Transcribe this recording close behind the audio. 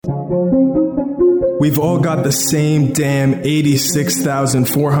We've all got the same damn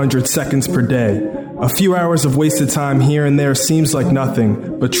 86,400 seconds per day. A few hours of wasted time here and there seems like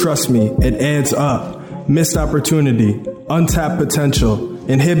nothing, but trust me, it adds up. Missed opportunity, untapped potential,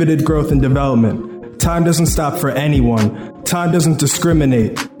 inhibited growth and development. Time doesn't stop for anyone. Time doesn't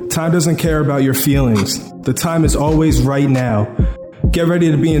discriminate. Time doesn't care about your feelings. The time is always right now. Get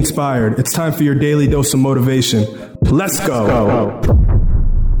ready to be inspired. It's time for your daily dose of motivation. Let's go.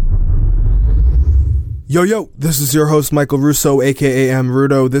 Yo, this is your host, Michael Russo, aka M.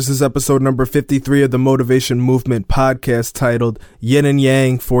 Rudo. This is episode number 53 of the Motivation Movement podcast titled Yin and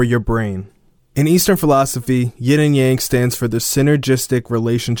Yang for Your Brain. In Eastern philosophy, yin and yang stands for the synergistic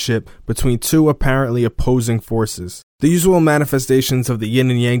relationship between two apparently opposing forces. The usual manifestations of the yin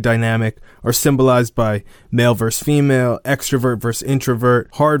and yang dynamic are symbolized by male versus female, extrovert versus introvert,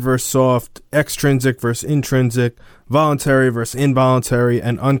 hard versus soft, extrinsic versus intrinsic, voluntary versus involuntary,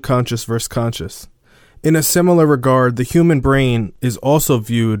 and unconscious versus conscious. In a similar regard, the human brain is also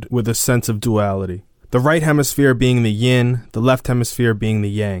viewed with a sense of duality. The right hemisphere being the yin, the left hemisphere being the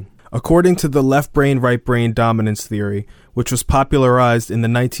yang. According to the left brain, right brain dominance theory, which was popularized in the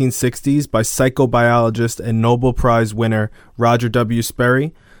 1960s by psychobiologist and Nobel Prize winner Roger W.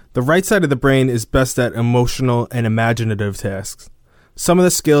 Sperry, the right side of the brain is best at emotional and imaginative tasks. Some of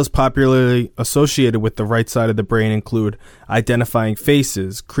the skills popularly associated with the right side of the brain include identifying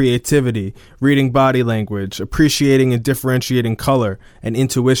faces, creativity, reading body language, appreciating and differentiating color, and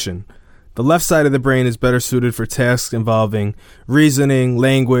intuition. The left side of the brain is better suited for tasks involving reasoning,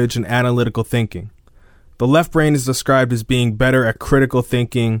 language, and analytical thinking. The left brain is described as being better at critical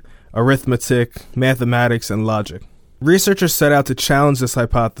thinking, arithmetic, mathematics, and logic. Researchers set out to challenge this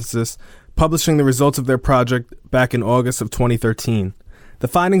hypothesis, publishing the results of their project back in August of 2013. The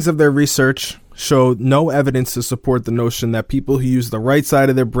findings of their research showed no evidence to support the notion that people who use the right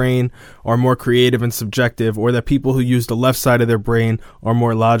side of their brain are more creative and subjective, or that people who use the left side of their brain are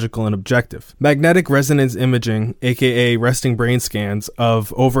more logical and objective. Magnetic resonance imaging, aka resting brain scans,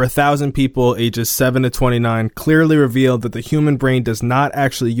 of over 1,000 people ages 7 to 29 clearly revealed that the human brain does not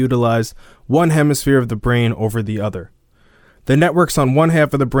actually utilize one hemisphere of the brain over the other. The networks on one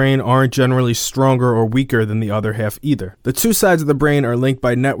half of the brain aren't generally stronger or weaker than the other half either. The two sides of the brain are linked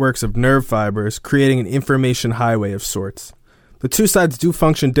by networks of nerve fibers, creating an information highway of sorts. The two sides do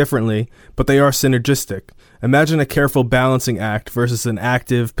function differently, but they are synergistic. Imagine a careful balancing act versus an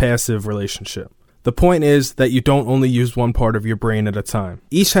active-passive relationship. The point is that you don't only use one part of your brain at a time.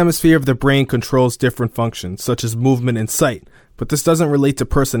 Each hemisphere of the brain controls different functions, such as movement and sight, but this doesn't relate to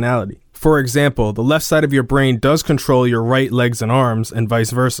personality. For example, the left side of your brain does control your right legs and arms, and vice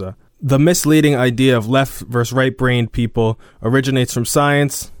versa. The misleading idea of left versus right-brained people originates from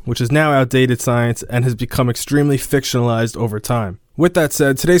science, which is now outdated science, and has become extremely fictionalized over time. With that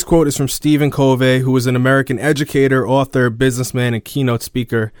said, today's quote is from Stephen Covey, who is an American educator, author, businessman, and keynote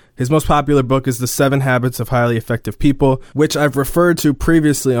speaker. His most popular book is The 7 Habits of Highly Effective People, which I've referred to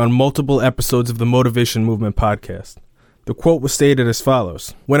previously on multiple episodes of the Motivation Movement podcast. The quote was stated as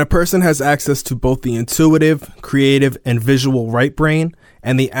follows: "When a person has access to both the intuitive, creative, and visual right brain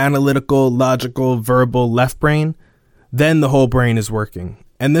and the analytical, logical, verbal left brain, then the whole brain is working.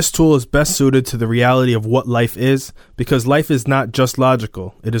 And this tool is best suited to the reality of what life is, because life is not just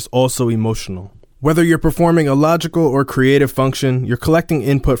logical, it is also emotional. Whether you're performing a logical or creative function, you're collecting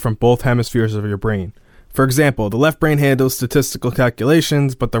input from both hemispheres of your brain. For example, the left brain handles statistical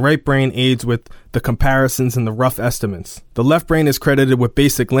calculations, but the right brain aids with the comparisons and the rough estimates. The left brain is credited with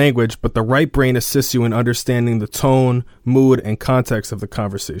basic language, but the right brain assists you in understanding the tone, mood, and context of the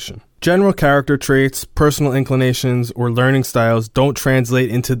conversation. General character traits, personal inclinations, or learning styles don't translate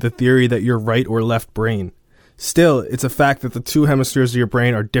into the theory that you're right or left brain. Still, it's a fact that the two hemispheres of your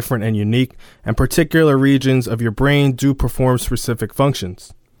brain are different and unique, and particular regions of your brain do perform specific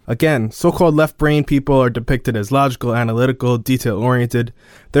functions. Again, so-called left brain people are depicted as logical, analytical, detail-oriented.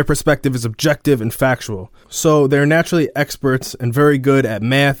 Their perspective is objective and factual. So they're naturally experts and very good at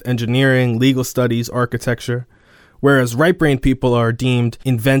math, engineering, legal studies, architecture. Whereas right brain people are deemed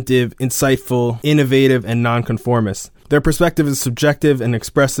inventive, insightful, innovative, and nonconformist. Their perspective is subjective and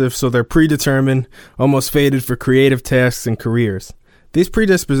expressive, so they're predetermined, almost fated for creative tasks and careers. These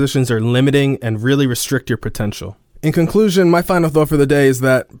predispositions are limiting and really restrict your potential. In conclusion, my final thought for the day is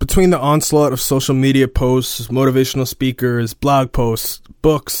that between the onslaught of social media posts, motivational speakers, blog posts,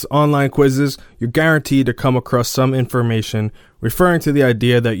 books, online quizzes, you're guaranteed to come across some information referring to the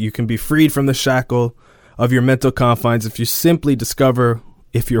idea that you can be freed from the shackle of your mental confines if you simply discover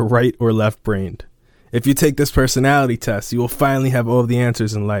if you're right or left-brained. If you take this personality test, you will finally have all of the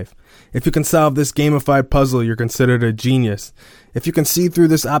answers in life. If you can solve this gamified puzzle, you're considered a genius. If you can see through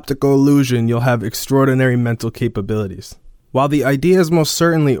this optical illusion, you'll have extraordinary mental capabilities. While the idea is most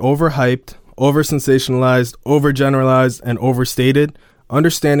certainly overhyped, over-sensationalized, overgeneralized, and overstated,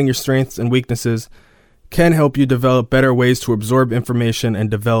 understanding your strengths and weaknesses can help you develop better ways to absorb information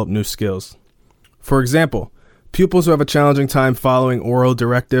and develop new skills. For example, pupils who have a challenging time following oral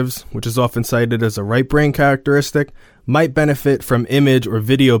directives, which is often cited as a right brain characteristic, might benefit from image or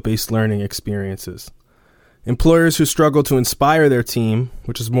video-based learning experiences. Employers who struggle to inspire their team,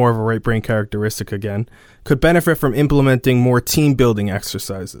 which is more of a right brain characteristic again, could benefit from implementing more team-building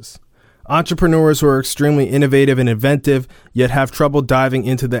exercises. Entrepreneurs who are extremely innovative and inventive, yet have trouble diving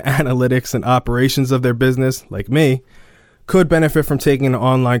into the analytics and operations of their business, like me, could benefit from taking an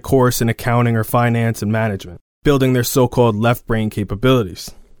online course in accounting or finance and management, building their so-called left brain capabilities.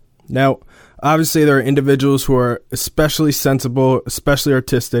 Now, obviously there are individuals who are especially sensible, especially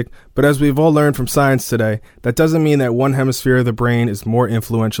artistic, but as we've all learned from science today, that doesn't mean that one hemisphere of the brain is more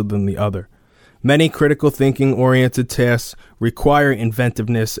influential than the other. Many critical thinking-oriented tasks require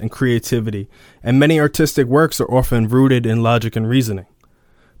inventiveness and creativity, and many artistic works are often rooted in logic and reasoning.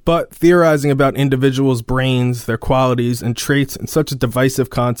 But theorizing about individuals' brains, their qualities, and traits in such a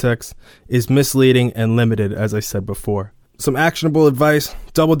divisive context is misleading and limited, as I said before. Some actionable advice: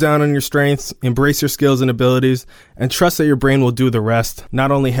 double down on your strengths, embrace your skills and abilities, and trust that your brain will do the rest,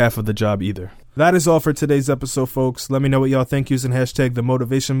 not only half of the job either. That is all for today's episode, folks. Let me know what y'all think using hashtag The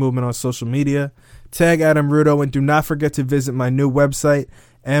Motivation Movement on social media. Tag Adam Rudo, and do not forget to visit my new website,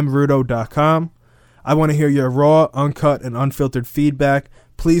 mrudo.com. I want to hear your raw, uncut, and unfiltered feedback.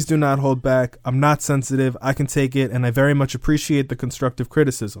 Please do not hold back. I'm not sensitive. I can take it, and I very much appreciate the constructive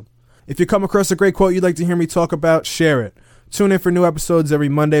criticism. If you come across a great quote you'd like to hear me talk about, share it. Tune in for new episodes every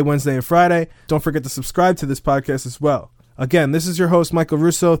Monday, Wednesday, and Friday. Don't forget to subscribe to this podcast as well. Again, this is your host, Michael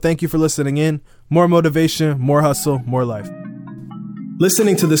Russo. Thank you for listening in. More motivation, more hustle, more life.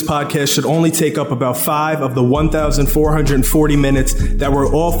 Listening to this podcast should only take up about 5 of the 1,440 minutes that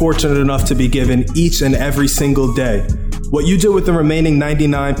we're all fortunate enough to be given each and every single day. What you do with the remaining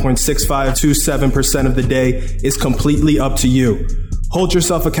 99.6527% of the day is completely up to you. Hold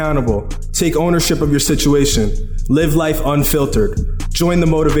yourself accountable. Take ownership of your situation. Live life unfiltered. Join the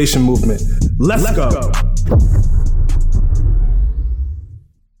motivation movement. Let's go.